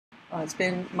It's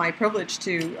been my privilege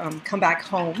to come back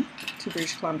home to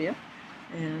British Columbia,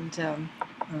 and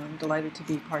I'm delighted to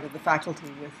be part of the faculty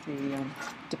with the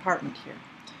department here.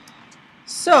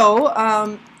 So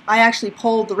I actually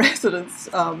polled the residents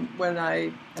when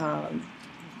I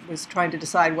was trying to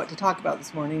decide what to talk about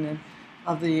this morning, and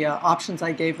of the options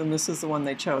I gave them, this is the one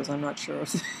they chose. I'm not sure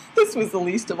if this was the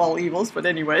least of all evils, but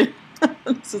anyway,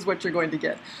 this is what you're going to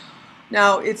get.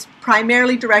 Now, it's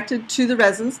primarily directed to the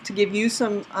residents to give you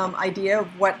some idea of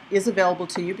what is available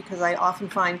to you, because I often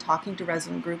find talking to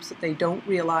resident groups that they don't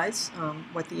realize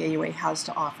what the AUA has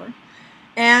to offer.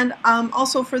 And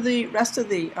also for the rest of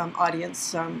the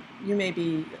audience, I may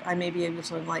be able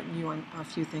to enlighten you on a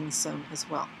few things as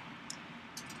well.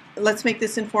 Let's make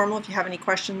this informal. If you have any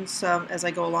questions as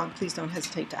I go along, please don't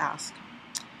hesitate to ask.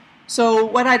 So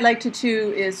what I'd like to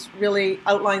do is really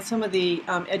outline some of the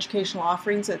educational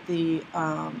offerings that the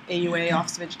AUA,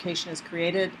 Office of Education, has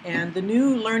created, and the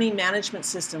new learning management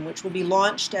system, which will be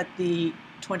launched at the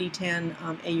 2010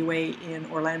 AUA in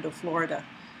Orlando, Florida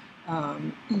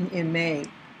in May.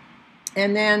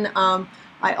 And then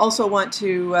I also want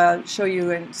to show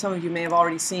you, and some of you may have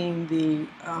already seen, the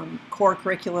Core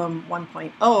Curriculum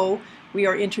 1.0. We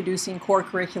are introducing Core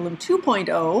Curriculum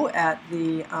 2.0 at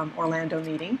the Orlando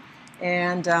meeting.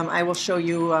 And I will show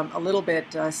you a little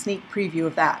bit sneak preview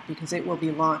of that, because it will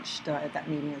be launched at that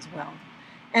meeting as well.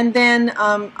 And then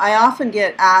I often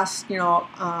get asked,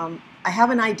 I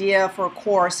have an idea for a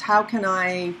course. How can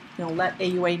I, let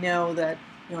AUA know that,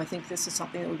 I think this is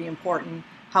something that would be important.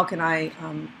 How can I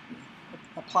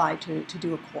apply to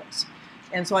do a course?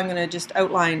 And so I'm going to just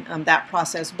outline that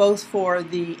process, both for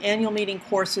the annual meeting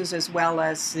courses as well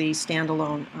as the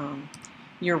standalone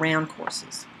year-round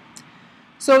courses.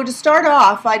 So to start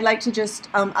off, I'd like to just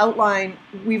outline,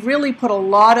 we've really put a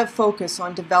lot of focus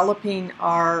on developing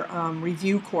our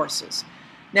review courses.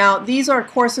 Now, these are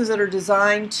courses that are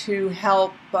designed to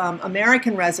help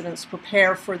American residents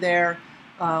prepare for their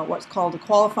what's called a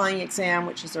qualifying exam,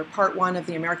 which is their Part 1 of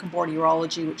the American Board of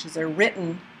Urology, which is their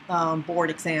written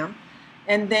board exam.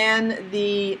 And then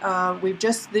we've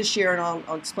just this year, and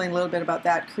I'll explain a little bit about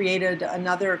that, created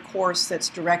another course that's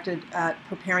directed at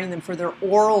preparing them for their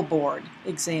oral board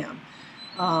exam.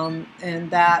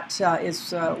 And that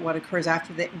is what occurs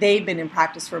after they've been in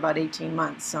practice for about 18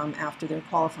 months after their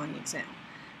qualifying exam.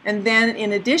 And then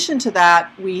in addition to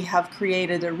that, we have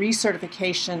created a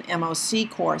recertification MOC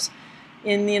course.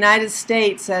 In the United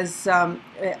States, as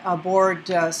a board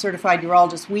certified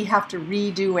urologist, we have to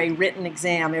redo a written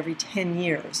exam every 10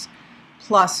 years,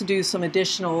 plus do some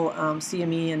additional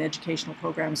CME and educational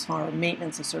programs for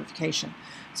maintenance of certification.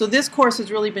 So this course has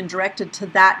really been directed to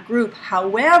that group.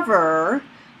 However,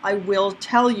 I will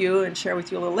tell you and share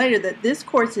with you a little later that this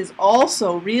course is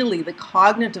also really the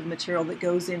cognitive material that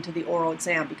goes into the oral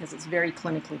exam, because it's very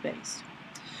clinically based.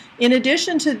 In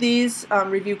addition to these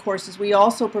review courses, we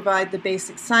also provide the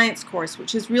basic science course,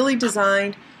 which is really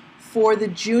designed for the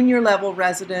junior level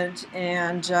resident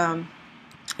and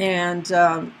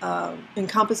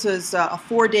encompasses a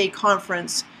 4-day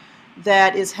conference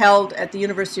that is held at the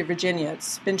University of Virginia.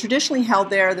 It's been traditionally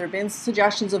held there. There have been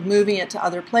suggestions of moving it to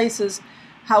other places.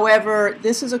 However,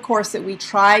 this is a course that we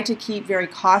try to keep very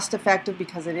cost effective,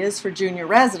 because it is for junior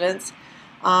residents.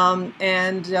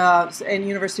 And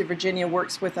University of Virginia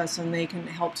works with us, and they can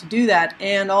help to do that.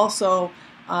 And also,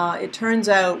 it turns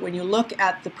out when you look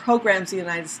at the programs in the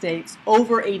United States,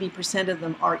 over 80% of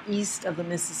them are east of the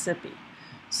Mississippi.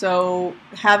 So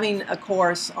having a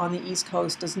course on the East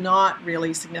Coast does not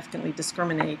really significantly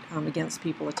discriminate against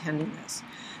people attending this.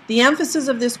 The emphasis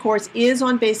of this course is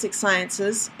on basic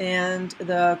sciences and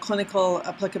the clinical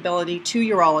applicability to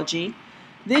urology.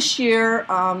 This year,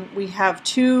 we have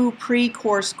 2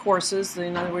 pre-course courses.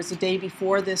 In other words, the day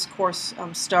before this course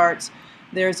starts,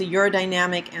 there's a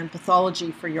urodynamic and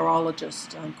pathology for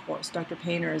urologists course. Dr.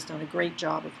 Painter has done a great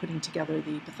job of putting together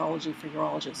the pathology for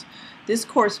urologists. This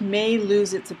course may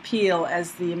lose its appeal,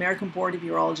 as the American Board of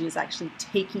Urology is actually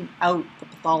taking out the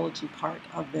pathology part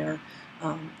of their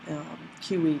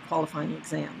QE qualifying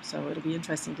exam. So it'll be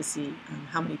interesting to see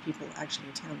how many people actually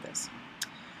attend this.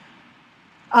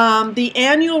 The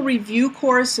annual review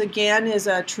course, again, is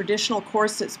a traditional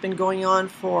course that's been going on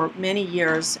for many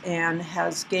years and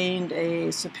has gained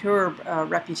a superb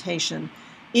reputation.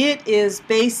 It is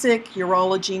basic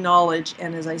urology knowledge,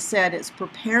 and as I said, it's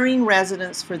preparing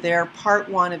residents for their Part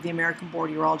 1 of the American Board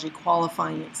of Urology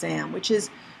qualifying exam, which is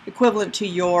equivalent to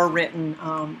your written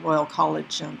Royal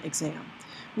College exam.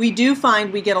 We do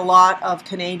find we get a lot of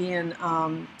Canadian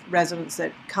residents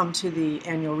that come to the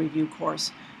annual review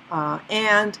course.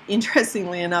 And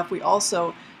interestingly enough, we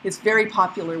also it's very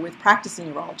popular with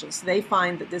practicing urologists. They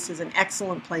find that this is an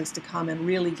excellent place to come and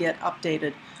really get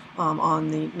updated on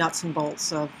the nuts and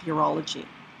bolts of urology.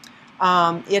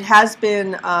 It has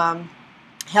been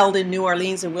held in New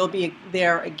Orleans and will be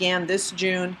there again this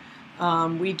June.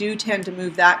 We do tend to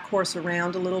move that course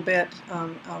around a little bit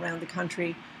around the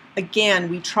country. Again,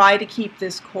 we try to keep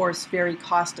this course very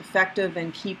cost effective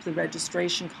and keep the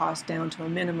registration cost down to a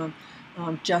minimum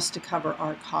just to cover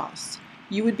our costs.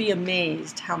 You would be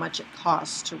amazed how much it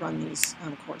costs to run these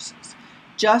courses.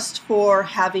 Just for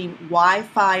having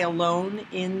Wi-Fi alone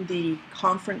in the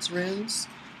conference rooms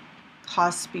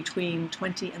costs between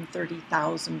 $20,000 and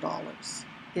 $30,000.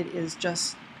 It is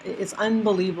just, it's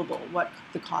unbelievable what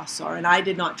the costs are, and I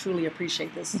did not truly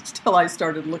appreciate this until I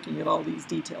started looking at all these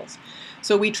details.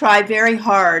 So we try very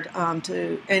hard and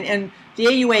the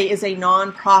AUA is a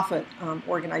non-profit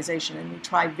organization, and we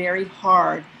try very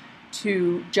hard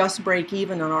to just break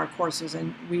even on our courses,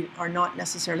 and we are not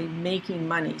necessarily making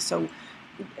money. So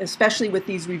especially with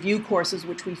these review courses,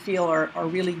 which we feel are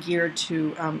really geared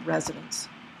to residents.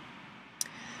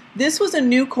 This was a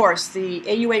new course, the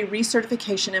AUA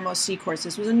Recertification MOC course.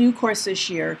 This was a new course this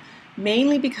year,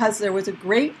 mainly because there was a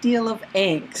great deal of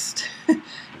angst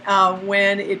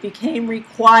when it became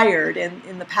required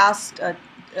in the past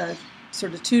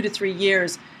sort of 2 to 3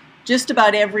 years. Just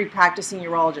about every practicing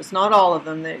urologist, not all of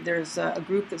them, there's a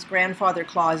group that's grandfather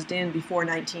claused in before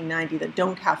 1990 that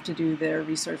don't have to do their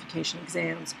recertification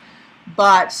exams.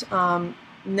 But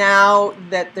now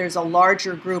that there's a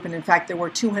larger group, and in fact there were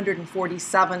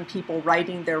 247 people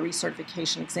writing their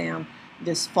recertification exam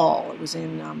this fall, it was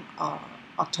in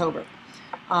October,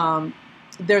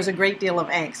 there's a great deal of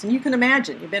angst. And you can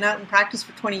imagine, you've been out in practice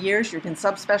for 20 years, you've been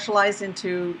subspecialized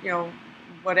into, you know,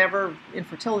 whatever,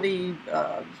 infertility,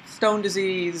 stone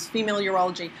disease, female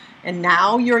urology, and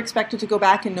now you're expected to go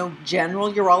back and know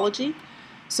general urology.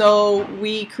 So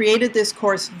we created this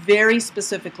course very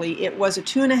specifically. It was a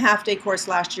 2.5-day course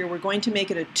last year. We're going to make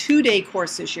it a 2-day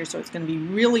course this year, so it's going to be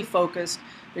really focused.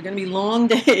 They're going to be long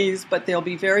days, but they'll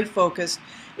be very focused.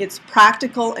 It's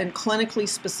practical and clinically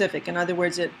specific. In other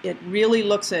words, it really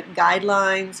looks at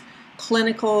guidelines,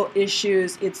 clinical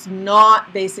issues. It's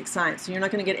not basic science. So you're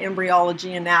not going to get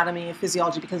embryology, anatomy, and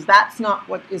physiology, because that's not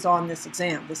what is on this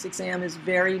exam. This exam is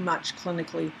very much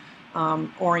clinically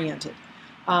oriented.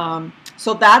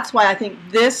 So that's why I think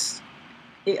this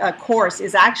course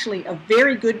is actually a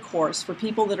very good course for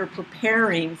people that are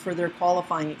preparing for their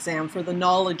qualifying exam, for the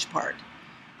knowledge part,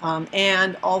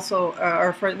 and also,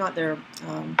 or for not their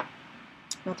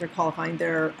qualifying,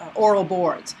 their oral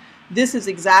boards. This is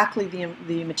exactly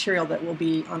the material that will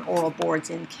be on oral boards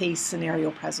in case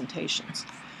scenario presentations.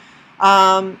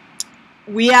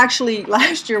 We actually,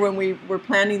 last year when we were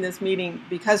planning this meeting,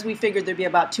 because we figured there'd be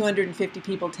about 250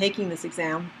 people taking this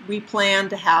exam, we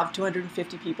planned to have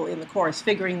 250 people in the course,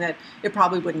 figuring that it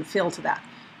probably wouldn't fill to that.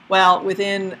 Well,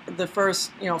 within the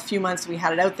first few months we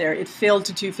had it out there, it filled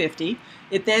to 250.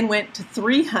 It then went to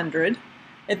 300.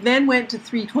 It then went to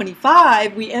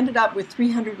 325. We ended up with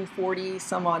 340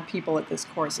 some odd people at this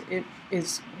course. It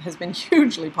has been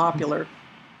hugely popular.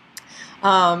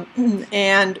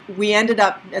 And we ended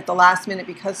up at the last minute,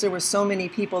 because there were so many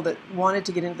people that wanted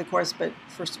to get into the course, but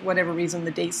for whatever reason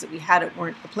the dates that we had it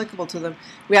weren't applicable to them.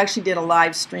 We actually did a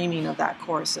live streaming of that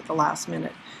course at the last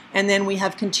minute. And then we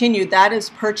have continued. That is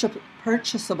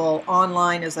purchasable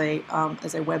online as a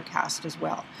webcast as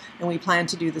well. And we plan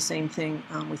to do the same thing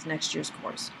with next year's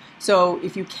course. So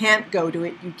if you can't go to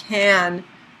it,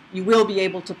 you will be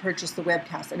able to purchase the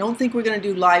webcast. I don't think we're going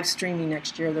to do live streaming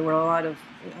next year. There were a lot of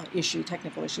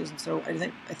technical issues, and so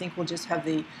I think we'll just have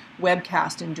the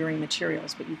webcast enduring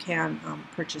materials, but you can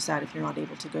purchase that if you're not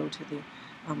able to go to the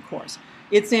course.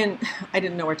 It's in, I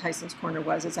didn't know where Tyson's Corner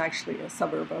was. It's actually a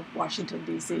suburb of Washington,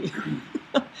 D.C.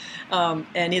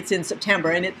 And it's in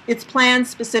September, and it's planned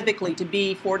specifically to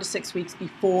be 4 to 6 weeks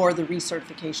before the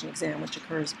recertification exam, which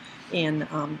occurs in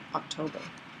October.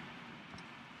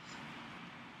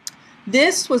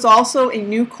 This was also a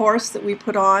new course that we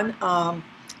put on.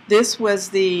 This was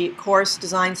the course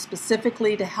designed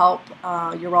specifically to help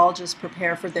urologists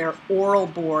prepare for their oral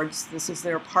boards. This is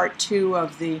their part 2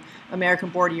 of the American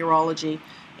Board of Urology.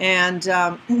 And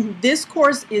this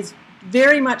course is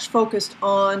very much focused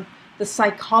on the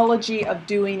psychology of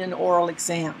doing an oral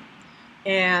exam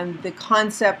and the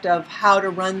concept of how to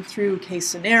run through case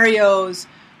scenarios,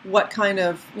 what kind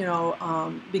of,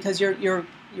 because you're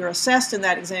assessed in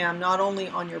that exam not only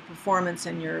on your performance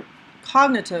and your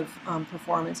cognitive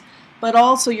performance, but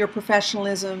also your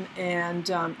professionalism and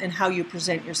how you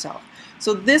present yourself.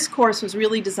 So this course was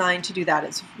really designed to do that.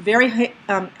 It's very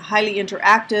highly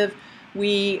interactive.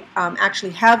 We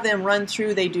actually have them run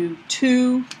through. They do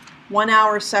 2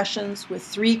 one-hour sessions with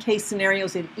 3 case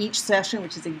scenarios in each session,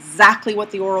 which is exactly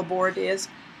what the oral board is.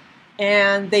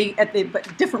 And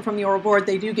but different from the oral board,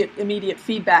 they do get immediate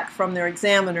feedback from their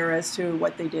examiner as to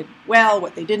what they did well,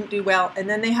 what they didn't do well. And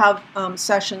then they have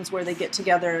sessions where they get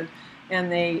together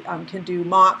and they can do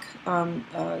mock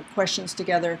questions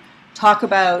together, talk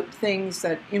about things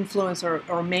that influence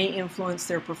or may influence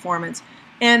their performance,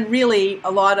 and really a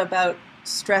lot about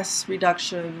stress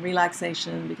reduction,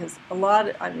 relaxation, because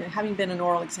having been an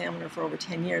oral examiner for over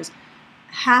 10 years,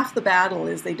 half the battle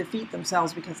is they defeat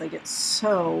themselves because they get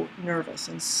so nervous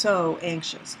and so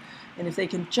anxious. And if they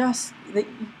can just,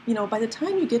 by the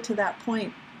time you get to that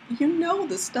point, you know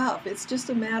the stuff. It's just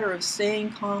a matter of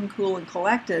staying calm, cool, and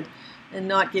collected and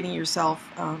not getting yourself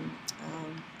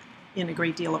in a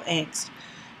great deal of angst.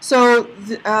 So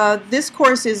this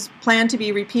course is planned to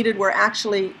be repeated. We're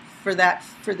actually, for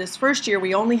this first year,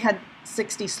 we only had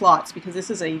 60 slots because this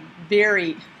is a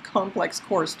very complex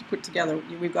course to put together.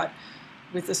 We've got,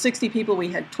 with the 60 people, we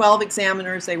had 12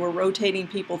 examiners. They were rotating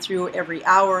people through every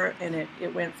hour, and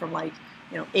it went from 8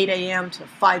 a.m. to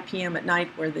 5 p.m. at night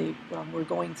where they were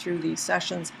going through these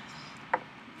sessions.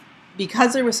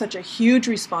 Because there was such a huge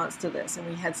response to this, and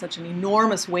we had such an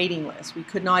enormous waiting list, we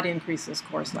could not increase this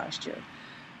course last year.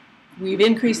 We've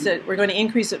increased it. We're going to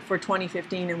increase it for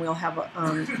 2015, and we'll have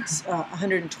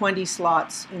 120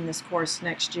 slots in this course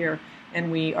next year. And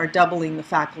we are doubling the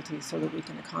faculty so that we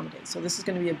can accommodate. So this is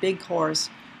going to be a big course,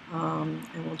 and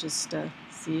we'll just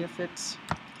see if it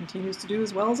continues to do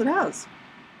as well as it has.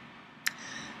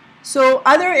 So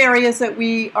other areas that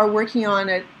we are working on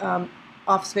at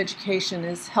Office of Education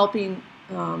is helping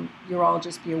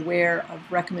urologists be aware of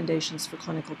recommendations for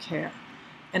clinical care.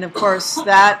 And of course,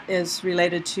 that is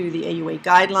related to the AUA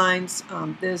guidelines.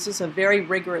 This is a very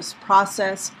rigorous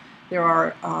process. There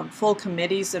are full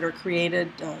committees that are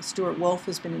created. Stuart Wolf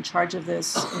has been in charge of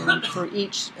this, and for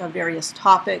each various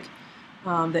topic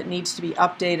that needs to be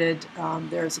updated,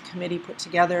 there's a committee put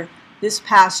together. This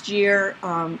past year,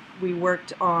 we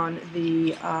worked on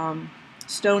the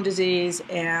stone disease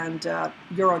and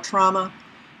urotrauma,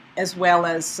 as well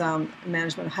as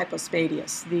management of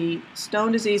hypospadias. The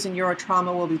stone disease and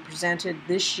urotrauma will be presented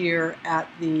this year at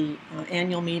the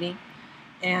annual meeting.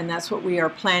 And that's what we are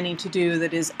planning to do.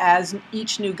 That is, as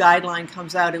each new guideline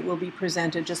comes out, it will be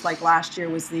presented, just like last year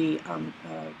was the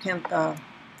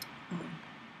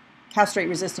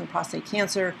castrate-resistant prostate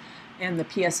cancer, and the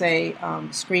PSA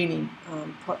screening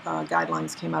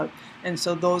guidelines came out. And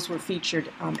so those were featured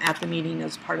at the meeting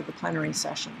as part of the plenary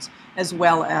sessions, as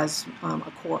well as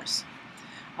a course.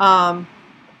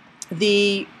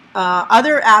 The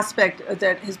other aspect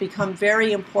that has become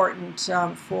very important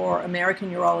for American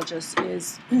urologists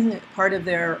is part of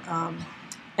their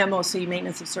MOC,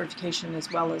 Maintenance of Certification,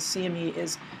 as well as CME,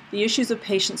 is the issues of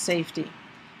patient safety.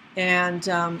 And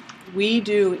we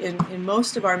do, in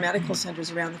most of our medical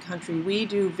centers around the country, we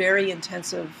do very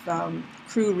intensive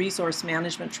crew resource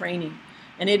management training.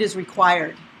 And it is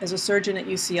required. As a surgeon at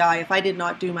UCI, if I did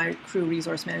not do my crew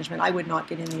resource management, I would not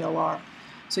get in the OR.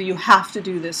 So you have to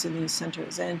do this in these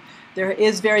centers. And there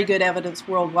is very good evidence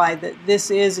worldwide that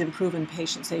this is improving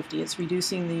patient safety. It's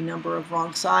reducing the number of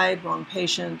wrong side, wrong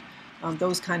patient,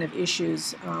 those kind of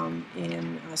issues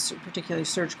in particularly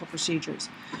surgical procedures.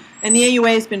 And the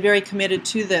AUA has been very committed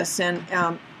to this. And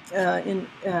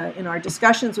in our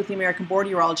discussions with the American Board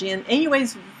of Urology, and AUA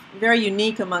is very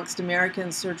unique amongst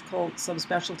American surgical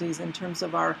subspecialties in terms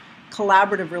of our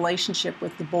collaborative relationship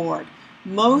with the board.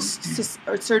 Most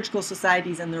surgical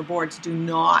societies and their boards do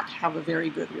not have a very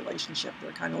good relationship.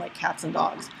 They're kind of like cats and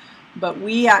dogs. But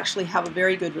we actually have a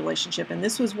very good relationship, and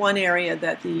this was one area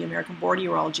that the American Board of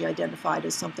Urology identified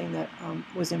as something that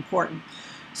was important.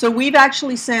 So we've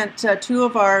actually sent 2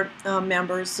 of our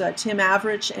members, Tim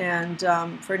Average and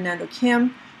Fernando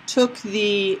Kim, took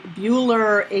the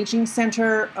Bueller Aging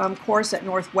Center course at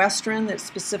Northwestern that's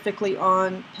specifically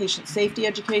on patient safety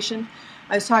education.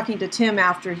 I was talking to Tim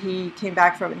after he came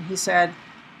back from it, and he said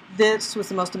this was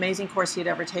the most amazing course he had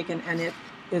ever taken, and it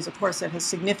is a course that has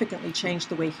significantly changed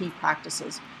the way he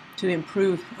practices to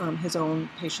improve his own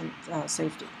patient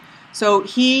safety. So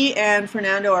he and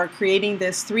Fernando are creating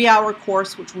this 3-hour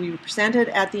course, which we presented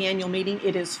at the annual meeting.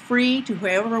 It is free to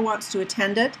whoever wants to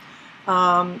attend it,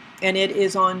 and it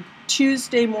is on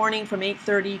Tuesday morning from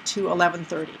 8:30 to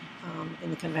 11:30 in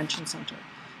the convention center.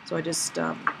 So I just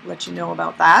let you know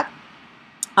about that.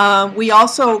 We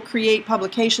also create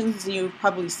publications. You've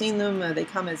probably seen them. They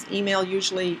come as email,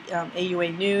 usually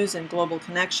AUA News and Global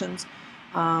Connections.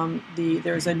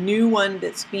 There's a new one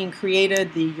that's being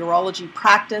created, the Urology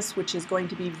Practice, which is going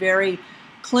to be very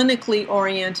clinically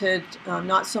oriented,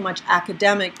 not so much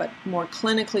academic, but more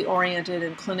clinically oriented,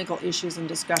 and clinical issues and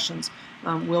discussions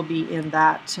will be in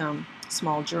that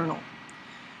small journal.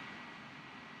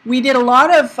 We did a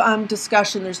lot of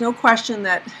discussion. There's no question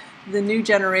that the new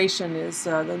generation is,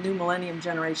 the new millennium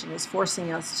generation is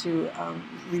forcing us to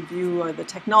review the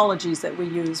technologies that we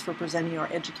use for presenting our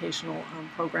educational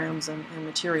programs and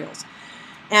materials.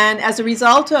 And as a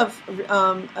result of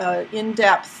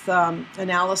in-depth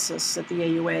analysis at the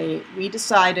AUA, we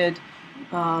decided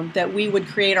that we would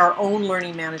create our own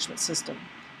learning management system.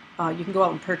 You can go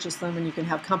out and purchase them, and you can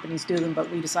have companies do them, but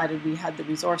we decided we had the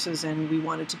resources and we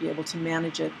wanted to be able to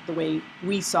manage it the way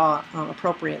we saw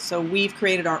appropriate. So we've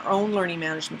created our own learning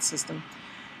management system.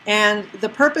 And the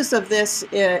purpose of this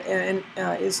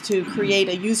is to create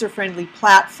a user-friendly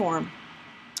platform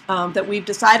that we've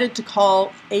decided to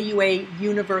call AUA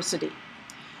University.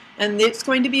 And it's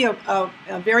going to be a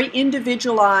very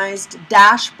individualized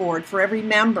dashboard for every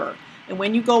member. And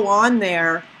when you go on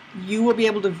there, you will be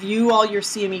able to view all your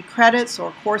CME credits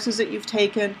or courses that you've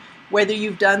taken, whether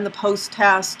you've done the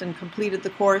post-test and completed the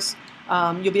course.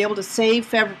 You'll be able to save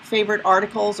favorite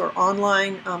articles or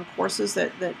online courses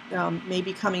that may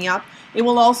be coming up. It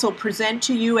will also present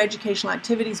to you educational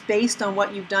activities based on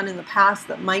what you've done in the past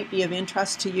that might be of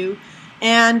interest to you.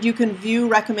 And you can view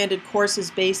recommended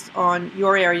courses based on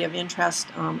your area of interest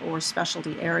or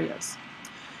specialty areas.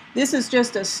 This is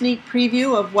just a sneak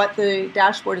preview of what the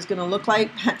dashboard is going to look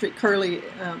like. Patrick Curley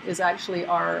is actually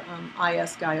our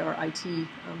IS guy, our IT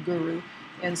guru,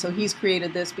 and so he's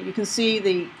created this. But you can see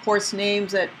the course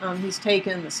names that he's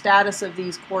taken, the status of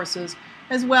these courses,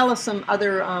 as well as some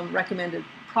other recommended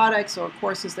products or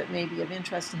courses that may be of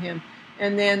interest to him,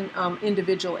 and then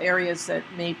individual areas that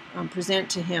may present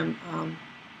to him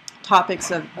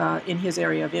topics in his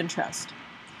area of interest.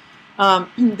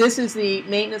 This is the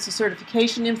maintenance of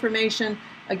certification information.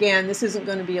 Again, this isn't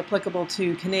going to be applicable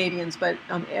to Canadians, but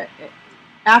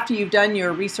after you've done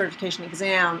your recertification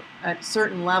exam at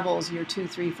certain levels, your 2,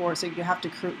 3, 4, so you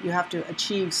have to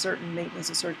achieve certain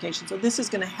maintenance of certification. So this is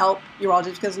going to help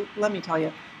urologists, because let me tell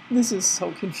you, this is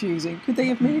so confusing. Could they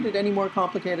have made it any more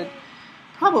complicated?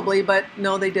 Probably, but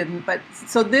no, they didn't. But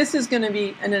so this is going to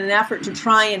be in an effort to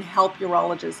try and help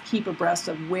urologists keep abreast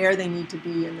of where they need to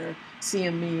be in their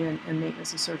CME and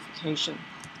maintenance of certification.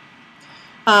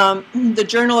 The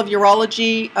Journal of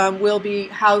Urology will be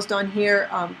housed on here,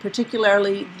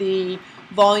 particularly the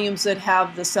volumes that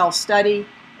have the self-study,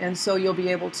 and so you'll be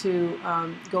able to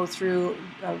go through,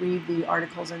 read the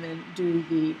articles, and then do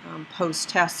the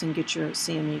post-tests and get your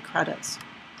CME credits.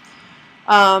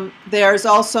 There's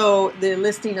also the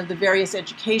listing of the various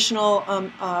educational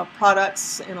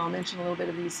products, and I'll mention a little bit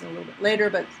of these a little bit later,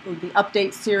 but the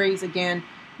update series, again,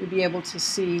 you'll be able to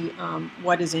see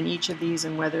what is in each of these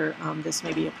and whether this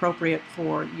may be appropriate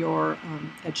for your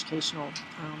educational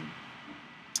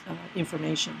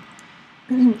information.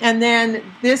 And then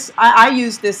this, I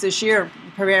used this year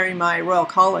preparing my Royal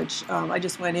College. I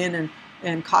just went in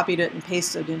and copied it and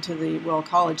pasted it into the Royal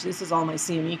College. This is all my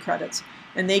CME credits,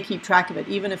 and they keep track of it.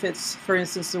 Even if it's, for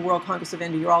instance, the World Congress of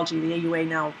Endourology, the AUA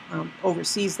now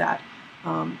oversees that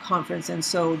conference, and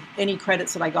so any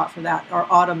credits that I got for that are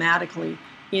automatically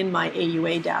in my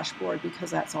AUA dashboard, because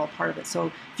that's all part of it.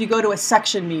 So if you go to a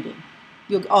section meeting,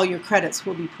 all your credits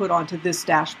will be put onto this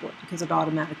dashboard because it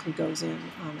automatically goes in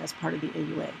as part of the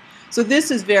AUA. So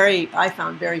this is I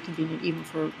found very convenient even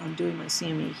for doing my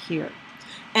CME here.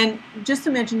 And just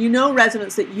to mention,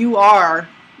 residents, that you are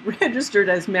registered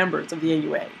as members of the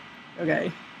AUA,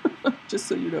 okay? Just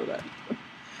so you know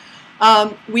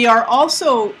that. We are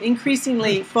also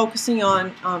increasingly focusing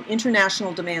on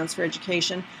international demands for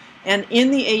education. And in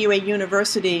the AUA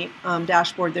University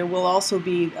dashboard, there will also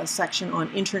be a section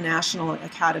on International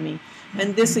Academy.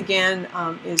 And this, again,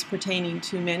 is pertaining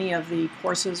to many of the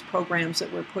courses, programs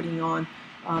that we're putting on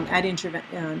at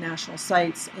international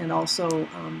sites, and also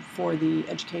for the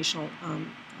educational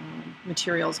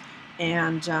materials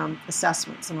and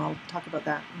assessments. And I'll talk about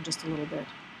that in just a little bit.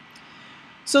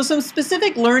 So some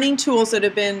specific learning tools that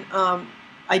have been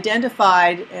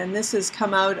identified, and this has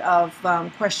come out of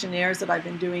questionnaires that I've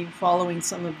been doing following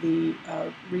some of the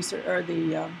research, or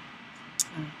the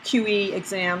QE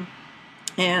exam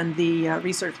and the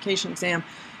recertification exam.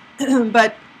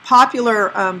 But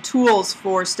popular tools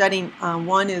for studying,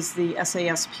 one is the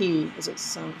SASP, as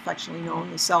it's affectionately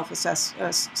known, the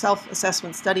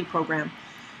Self-Assessment Study Program.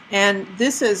 And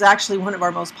this is actually one of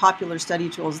our most popular study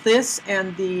tools. This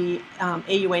and the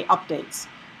AUA updates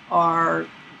are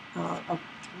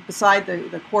beside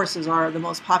the courses, are the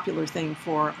most popular thing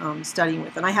for studying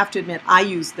with. And I have to admit, I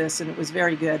used this, and it was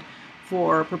very good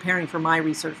for preparing for my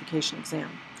recertification exam.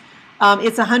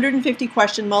 It's a 150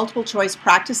 question multiple choice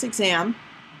practice exam,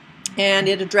 and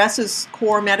it addresses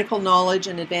core medical knowledge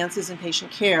and advances in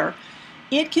patient care.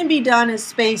 It can be done as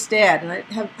spaced ed.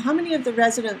 And how many of the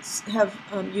residents have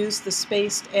used the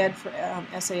spaced ed for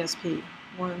SASP?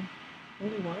 One?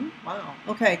 Only one? Wow.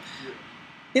 Okay.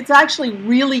 It's actually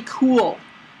really cool.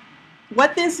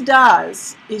 What this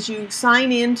does is you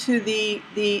sign into the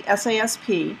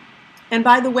SASP, and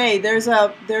by the way, there's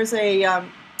a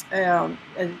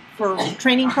for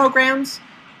training programs,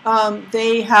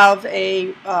 they have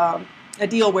a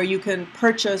deal where you can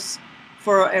purchase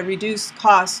for a reduced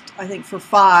cost, I think for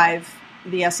 5,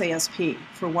 the SASP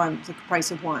for one, the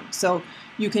price of one. So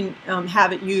you can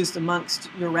have it used amongst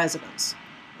your residents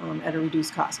at a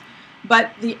reduced cost.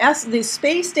 But the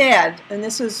spaced ed, and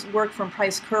this is work from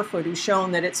Price Kerfoot, who's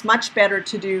shown that it's much better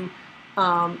to do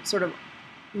sort of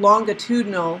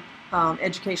longitudinal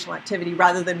educational activity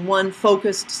rather than one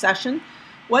focused session.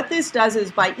 What this does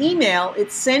is by email,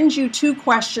 it sends you 2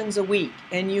 questions a week,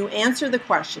 and you answer the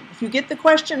question. If you get the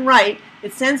question right,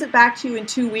 it sends it back to you in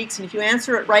 2 weeks, and if you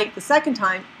answer it right the second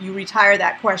time, you retire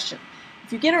that question.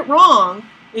 If you get it wrong,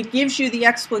 it gives you the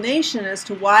explanation as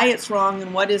to why it's wrong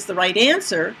and what is the right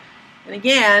answer. And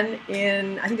again,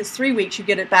 in I think it's 3 weeks, you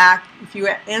get it back. If you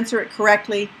answer it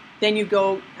correctly, then you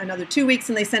go another 2 weeks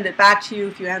and they send it back to you.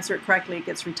 If you answer it correctly, it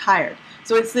gets retired.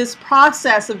 So it's this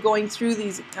process of going through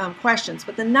these questions.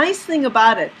 But the nice thing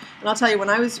about it, and I'll tell you,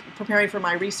 when I was preparing for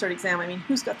my research exam, I mean,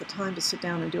 who's got the time to sit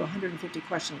down and do a 150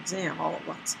 question exam all at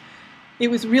once?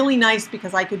 It was really nice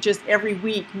because I could just every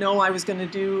week know I was going to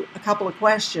do a couple of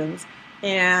questions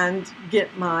and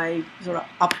get my sort of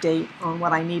update on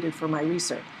what I needed for my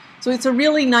research. So it's a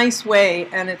really nice way,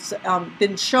 and it's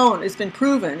been shown, it's been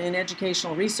proven in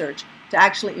educational research to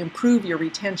actually improve your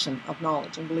retention of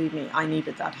knowledge. And believe me, I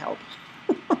needed that help.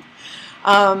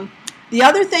 The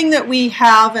other thing that we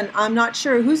have, and I'm not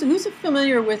sure, who's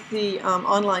familiar with the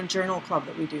online journal club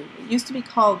that we do? It used to be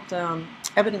called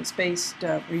Evidence-Based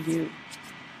Review.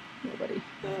 Nobody.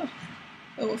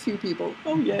 Oh, a few people.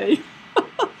 Oh, yay.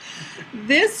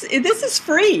 This is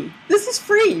free. This is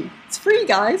free. It's free,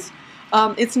 guys.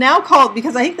 It's now called,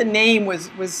 because I think the name was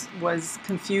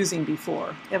confusing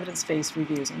before, evidence-based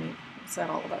reviews. I mean, what's that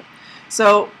all about?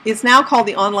 So it's now called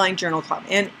the Online Journal Club.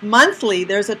 And monthly,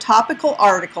 there's a topical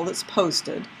article that's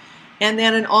posted, and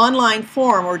then an online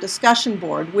forum or discussion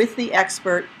board with the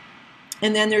expert.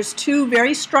 And then there's 2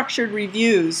 very structured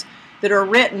reviews that are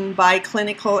written by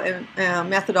clinical and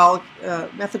methodological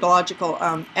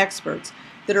experts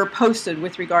that are posted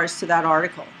with regards to that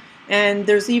article. And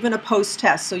there's even a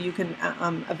post-test, so you can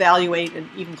evaluate and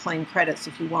even claim credits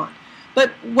if you want.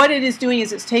 But what it is doing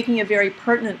is it's taking a very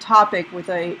pertinent topic with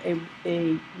a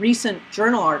recent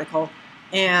journal article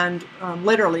and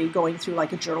literally going through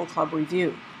like a journal club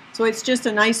review. So it's just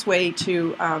a nice way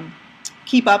to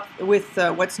keep up with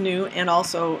what's new and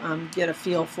also get a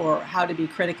feel for how to be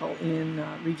critical in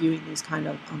reviewing these kind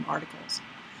of articles.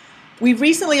 We've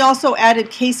recently also added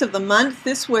Case of the Month.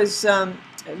 This was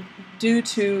due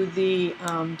to the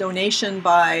donation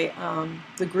by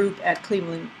the group at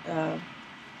Cleveland, I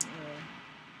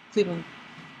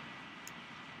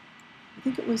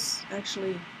think it was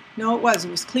actually, no it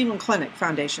was Cleveland Clinic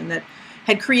Foundation that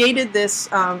had created this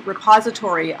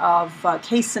repository of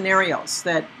case scenarios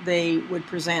that they would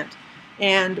present.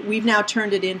 And we've now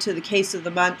turned it into the Case of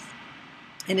the Month,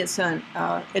 and it's an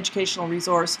educational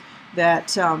resource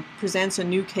that presents a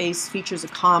new case, features a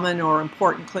common or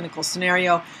important clinical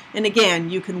scenario. And again,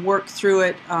 you can work through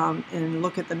it and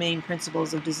look at the main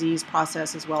principles of disease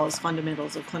process as well as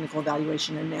fundamentals of clinical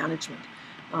evaluation and management.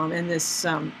 And this,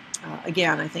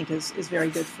 again, I think is very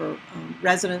good for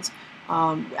residents.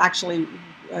 Actually,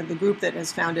 the group that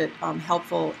has found it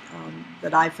helpful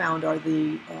that I found are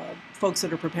the folks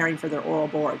that are preparing for their oral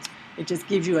boards. It just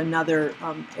gives you another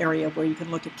area where you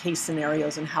can look at case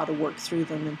scenarios and how to work through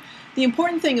them. And the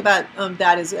important thing about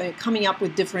that is coming up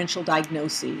with differential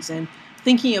diagnoses and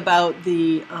thinking about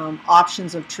the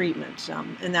options of treatment.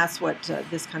 And that's what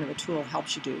this kind of a tool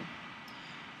helps you do.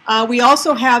 We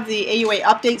also have the AUA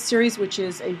Update Series, which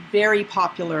is a very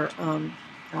popular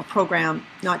program,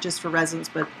 not just for residents,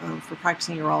 but for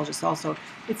practicing urologists also.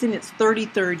 It's in its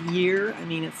 33rd year. I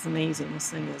mean, it's amazing. This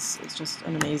thing is just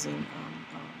an amazing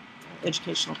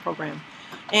educational program.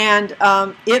 And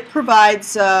it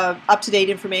provides up-to-date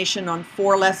information on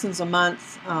 4 lessons a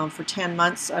month for 10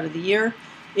 months out of the year.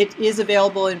 It is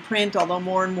available in print, although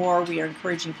more and more we are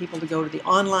encouraging people to go to the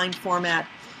online format.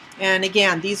 And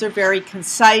again, these are very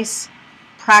concise,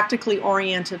 practically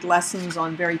oriented lessons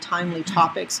on very timely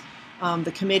topics.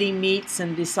 The committee meets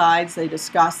and decides, they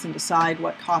discuss and decide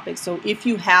what topics. So if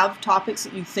you have topics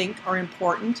that you think are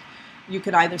important, you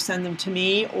could either send them to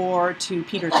me or to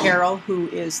Peter Carroll, who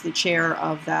is the chair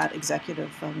of that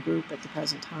executive group at the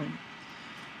present time.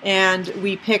 And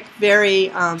we pick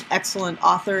very excellent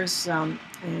authors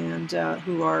and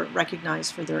who are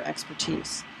recognized for their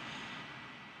expertise.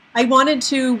 I wanted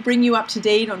to bring you up to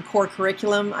date on core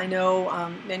curriculum. I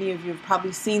know many of you have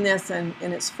probably seen this, and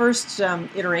in its first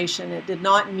iteration, it did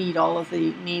not meet all of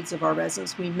the needs of our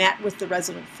residents. We met with the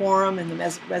resident forum and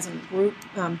the resident group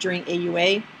during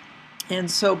AUA, and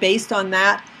so based on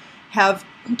that, have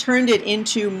turned it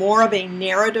into more of a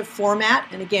narrative format.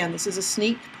 And again, this is a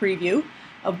sneak preview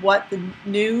of what the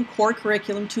new core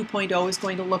curriculum 2.0 is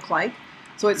going to look like.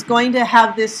 So it's going to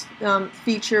have this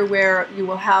feature where you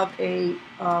will have a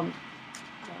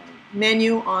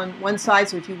menu on one side.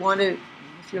 So if you want to,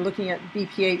 if you're looking at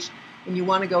BPH and you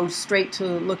want to go straight to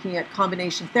looking at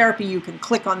combination therapy, you can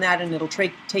click on that and it'll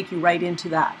take you right into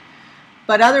that.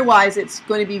 But otherwise, it's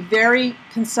going to be very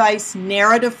concise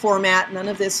narrative format, none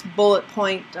of this bullet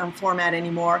point format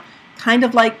anymore. Kind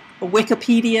of like a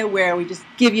Wikipedia where we just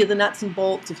give you the nuts and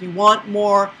bolts. If you want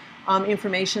more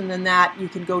information than that, you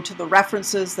can go to the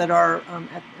references that are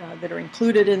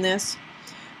included in this.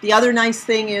 The other nice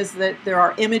thing is that there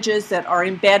are images that are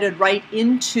embedded right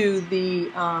into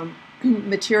the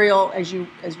material as you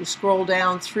scroll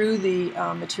down through the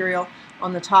material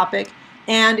on the topic.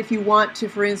 And if you want to,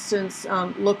 for instance,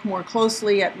 look more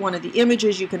closely at one of the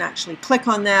images, you can actually click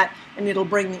on that and it'll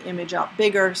bring the image up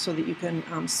bigger so that you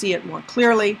can see it more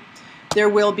clearly. There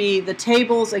will be the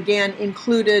tables, again,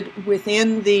 included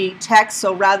within the text.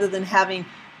 So rather than having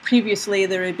previously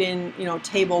there had been,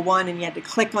 table 1 and you had to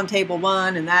click on table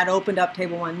 1 and that opened up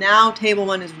table 1. Now table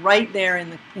 1 is right there in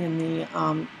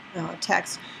the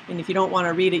text. And if you don't want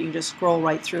to read it, you can just scroll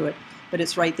right through it. But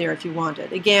it's right there if you want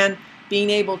it. Again, being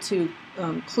able to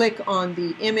click on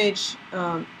the image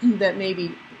that may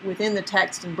be within the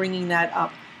text and bringing that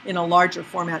up in a larger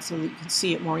format so that you can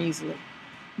see it more easily.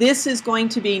 This is going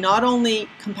to be not only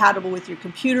compatible with your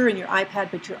computer and your iPad,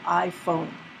 but your iPhone.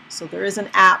 So there is an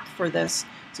app for this,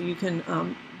 so you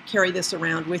can carry this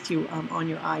around with you on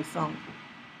your iPhone.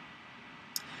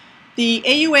 The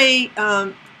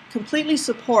AUA completely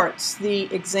supports the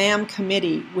exam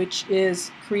committee, which is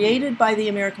created by the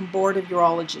American Board of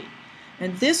Urology.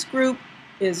 And this group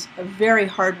is a very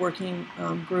hardworking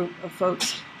group of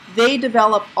folks. They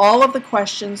develop all of the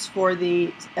questions for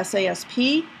the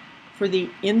SASP, for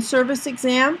the in-service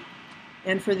exam,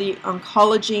 and for the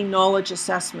oncology knowledge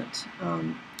assessment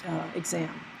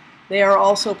exam. They are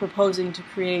also proposing to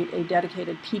create a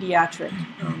dedicated pediatric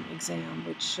exam,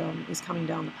 which is coming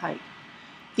down the pike.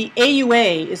 The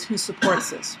AUA is who supports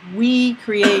this. We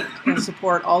create and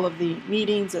support all of the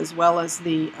meetings as well as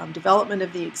the development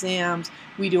of the exams.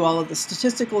 We do all of the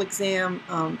statistical exam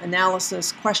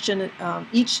analysis, question,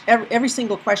 every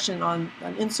single question on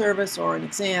an in-service or an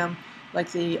exam, like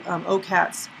the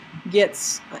OCATs,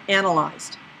 gets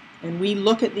analyzed. And we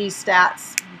look at these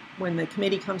stats when the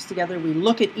committee comes together. We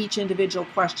look at each individual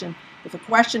question. If a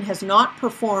question has not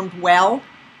performed well,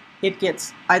 it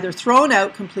gets either thrown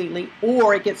out completely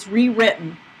or it gets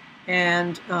rewritten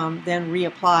and then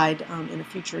reapplied in a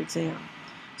future exam.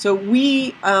 So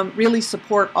we really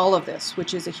support all of this,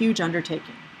 which is a huge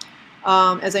undertaking.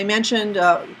 As I mentioned,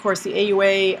 of course, the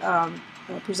AUA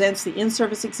presents the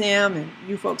in-service exam, and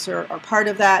you folks are part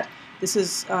of that. This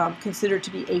is considered to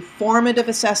be a formative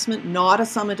assessment, not a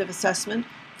summative assessment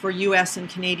for U.S. and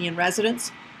Canadian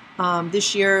residents.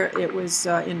 This year it was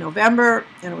in November,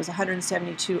 and it was a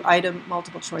 172-item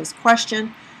multiple-choice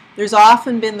question. There's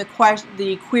often been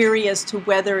the query as to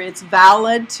whether it's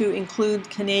valid to include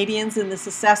Canadians in this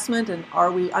assessment, and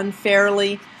are we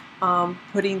unfairly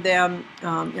putting them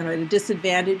at a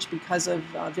disadvantage because of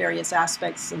various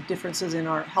aspects of differences in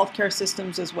our healthcare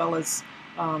systems as well as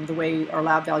the way our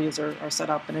lab values are set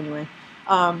up. But anyway.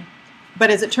 But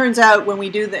as it turns out, when we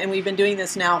do that, and we've been doing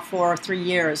this now for 3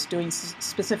 years, doing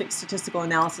specific statistical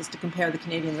analysis to compare the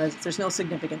Canadian residents, there's no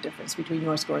significant difference between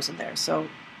your scores and theirs. So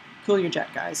cool your jet,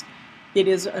 guys. It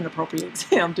is an appropriate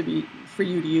exam for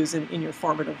you to use in your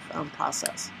formative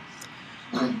process.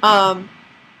 For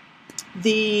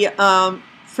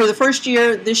the first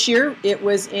year, this year, it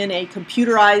was in a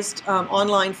computerized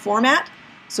online format.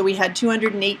 So we had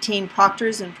 218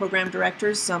 proctors and program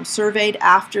directors surveyed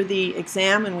after the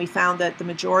exam, and we found that the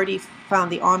majority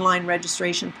found the online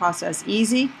registration process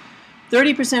easy.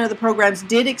 30% of the programs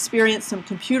did experience some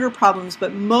computer problems,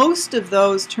 but most of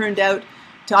those turned out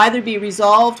to either be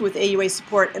resolved with AUA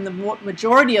support, and the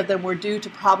majority of them were due to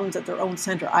problems at their own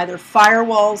center, either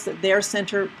firewalls that their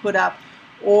center put up,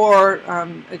 or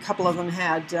a couple of them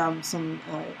had some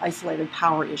isolated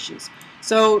power issues.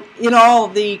 So in all,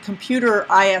 the computer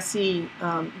ISE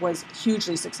was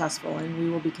hugely successful, and we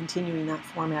will be continuing that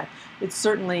format. It's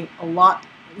certainly a lot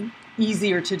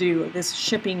easier to do. This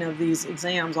shipping of these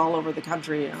exams all over the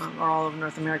country or all over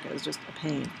North America is just a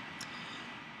pain.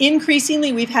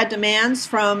 Increasingly, we've had demands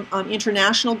from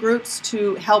international groups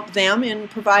to help them in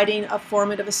providing a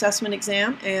formative assessment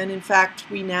exam, and in fact,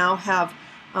 we now have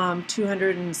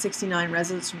 269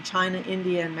 residents from China,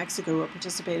 India, and Mexico who have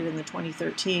participated in the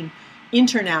 2013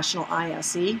 International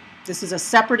ISE. This is a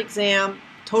separate exam,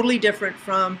 totally different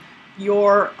from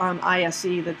your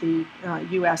ISE that the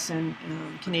US and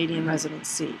Canadian residents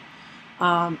see.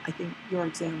 I think your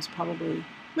exam's probably,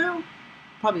 well,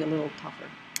 probably a little tougher.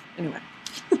 Anyway.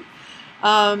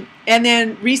 And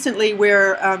then recently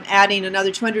we're adding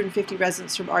another 250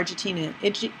 residents from Argentina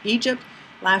and Egypt.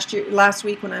 Last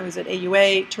week when I was at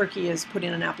AUA, Turkey has put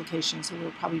in an application, so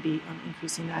we'll probably be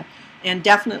increasing that. And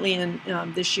definitely in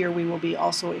this year we will be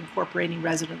also incorporating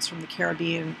residents from the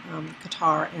Caribbean,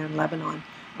 Qatar, and Lebanon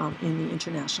in the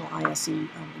International ISE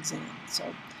exam. So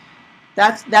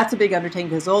that's a big undertaking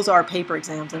because those are paper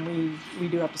exams, and we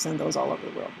do have to send those all over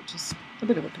the world, which is a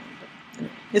bit of a pain, but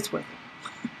anyway, it's worth it.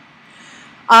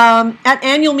 At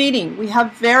annual meeting, we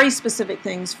have very specific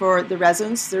things for the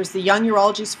residents. There's the Young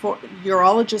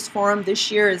Urologist Forum.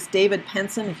 This year is David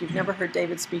Penson. If you've never heard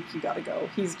David speak, you got to go.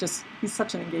 He's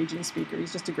such an engaging speaker.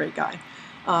 He's just a great guy.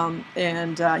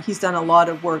 And he's done a lot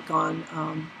of work on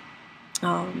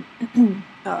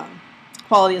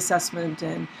quality assessment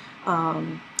and, what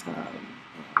am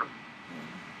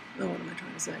I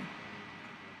trying to say?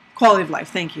 Quality of life,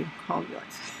 thank you. Quality of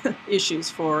life issues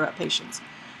for patients.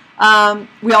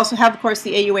 We also have, of course,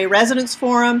 the AUA Residents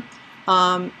Forum,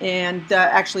 and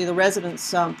actually the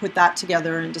residents put that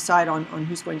together and decide on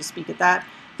who's going to speak at that.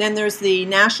 Then there's the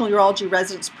National Urology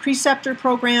Residents Preceptor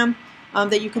Program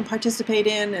that you can participate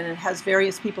in, and it has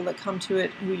various people that come to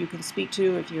it who you can speak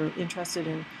to if you're interested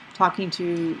in talking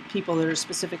to people that are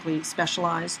specifically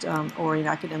specialized or in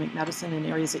academic medicine in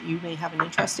areas that you may have an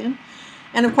interest in.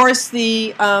 And of course,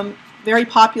 the very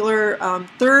popular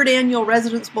third annual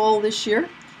Residents Bowl this year.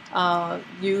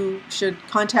 You should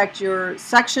contact your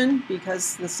section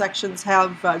because the sections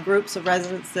have groups of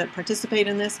residents that participate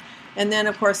in this. And then,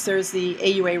 of course, there's the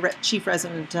AUA Chief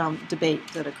Resident debate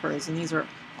that occurs, and these are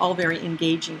all very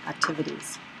engaging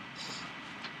activities.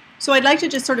 So I'd like to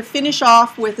just sort of finish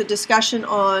off with a discussion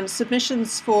on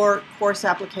submissions for course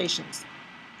applications.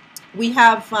 We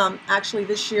have actually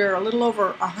this year a little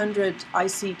over 100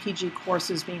 ICPG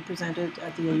courses being presented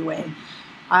at the AUA.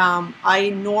 I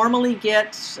normally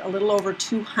get a little over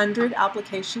 200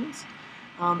 applications,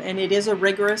 and it is a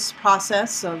rigorous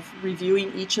process of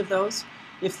reviewing each of those.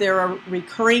 If there are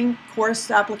recurring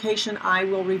course application, I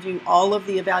will review all of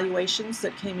the evaluations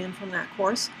that came in from that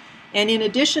course. And in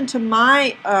addition to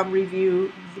my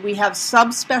review, we have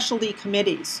subspecialty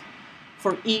committees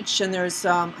for each, and there's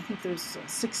I think there's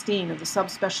 16 of the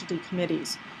subspecialty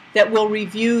committees that will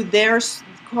review their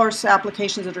course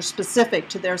applications that are specific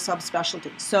to their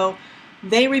subspecialty. So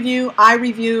they review, I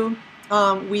review,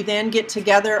 we then get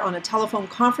together on a telephone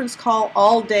conference call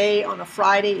all day on a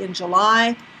Friday in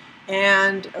July,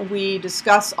 and we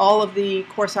discuss all of the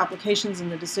course applications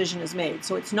and the decision is made.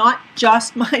 So it's not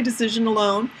just my decision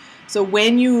alone. So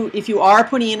if you are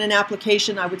putting in an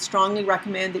application, I would strongly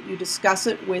recommend that you discuss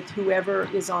it with whoever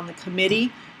is on the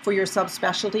committee for your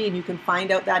subspecialty, and you can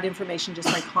find out that information just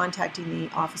by contacting the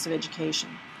Office of Education.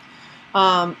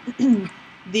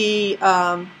 The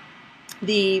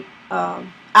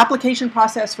application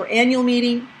process for annual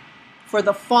meeting for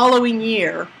the following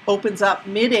year opens up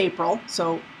mid-April,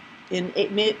 so in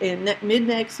mid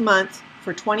next month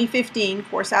for 2015,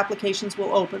 course applications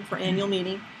will open for annual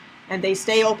meeting, and they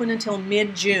stay open until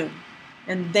mid-June.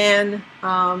 And then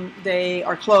they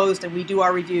are closed and we do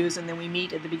our reviews, and then we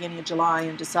meet at the beginning of July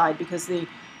and decide, because the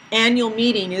annual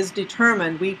meeting is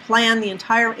determined. We plan the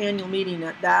entire annual meeting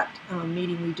at that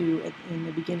meeting we do in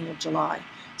the beginning of July.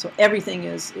 So everything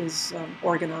is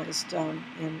organized and,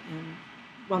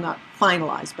 well, not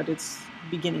finalized, but it's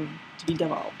beginning to be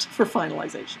developed for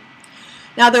finalization.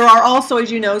 Now there are also,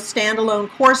 as you know, standalone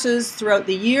courses throughout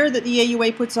the year that the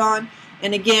AUA puts on.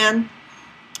 And again,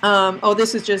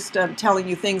 this is just telling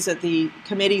you things that the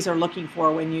committees are looking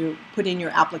for when you put in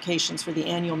your applications for the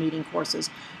annual meeting courses.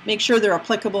 Make sure they're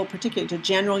applicable, particularly to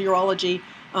general urology.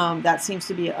 That seems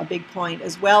to be a big point,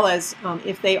 as well as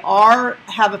if they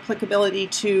have applicability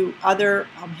to other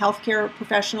healthcare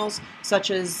professionals,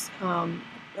 such as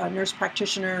nurse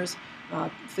practitioners,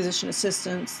 physician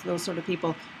assistants, those sort of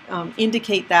people.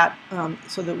 Indicate that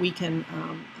so that we can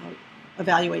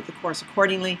evaluate the course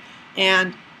accordingly.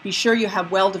 And be sure you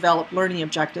have well-developed learning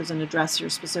objectives and address your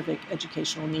specific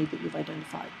educational need that you've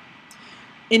identified.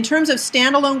 In terms of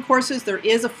standalone courses, there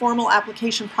is a formal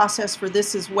application process for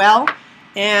this as well.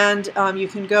 And you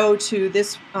can go to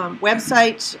this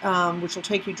website, which will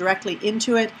take you directly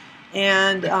into it.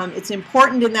 And it's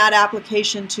important in that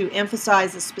application to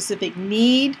emphasize the specific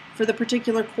need for the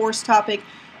particular course topic,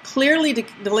 clearly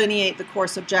delineate the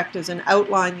course objectives, and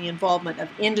outline the involvement of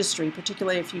industry,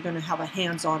 particularly if you're going to have a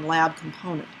hands-on lab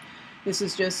component. This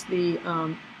is just the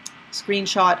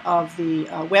screenshot of the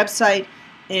website.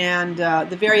 And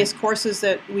the various courses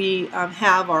that we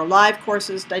have are live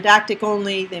courses, didactic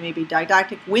only. They may be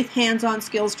didactic with hands-on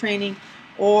skills training,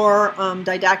 or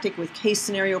didactic with case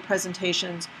scenario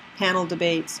presentations, panel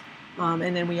debates.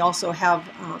 And then we also have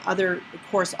other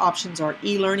course options are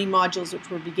e-learning modules,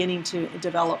 which we're beginning to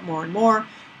develop more and more,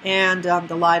 and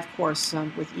the live course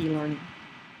with e-learning.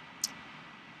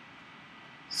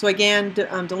 So again,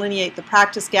 delineate the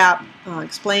practice gap,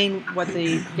 explain what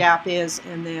the gap is,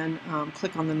 and then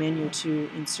click on the menu to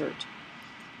insert.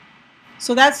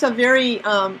 So that's a very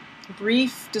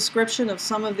brief description of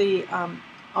some of the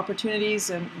opportunities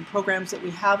and programs that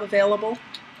we have available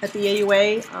at the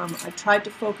AUA. I've tried to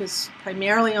focus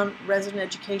primarily on resident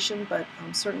education, but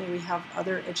certainly we have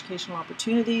other educational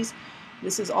opportunities.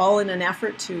 This is all in an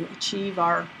effort to achieve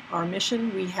our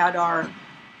mission. We had our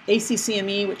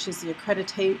ACCME, which is the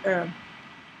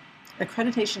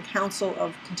Accreditation Council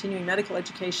of Continuing Medical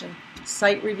Education,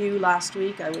 site review last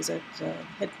week. I was at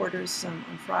headquarters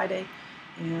on Friday,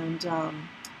 and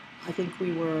I think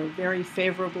we were very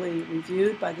favorably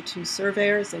reviewed by the two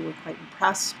surveyors. They were quite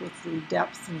impressed with the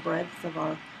depth and breadth of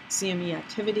our CME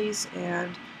activities,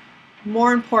 and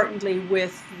more importantly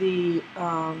with the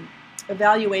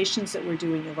evaluations that we're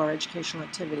doing of our educational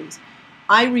activities.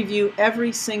 I review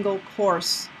every single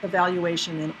course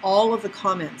evaluation and all of the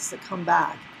comments that come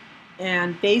back,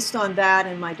 and based on that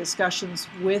and my discussions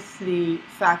with the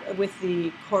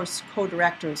course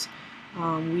co-directors,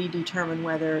 we determine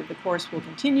whether the course will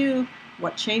continue,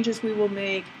 what changes we will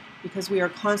make, because we are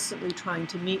constantly trying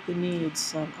to meet the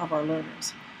needs of our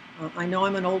learners. I know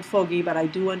I'm an old fogey, but I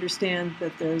do understand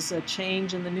that there's a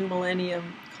change in the new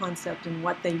millennium concept and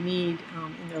what they need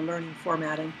in their learning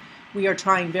formatting. We are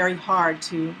trying very hard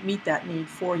to meet that need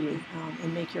for you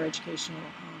and make your educational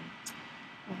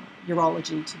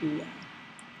urology to be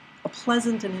a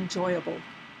pleasant and enjoyable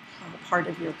part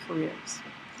of your careers.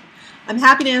 I'm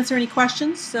happy to answer any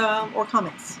questions or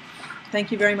comments. Thank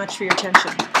you very much for your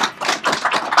attention.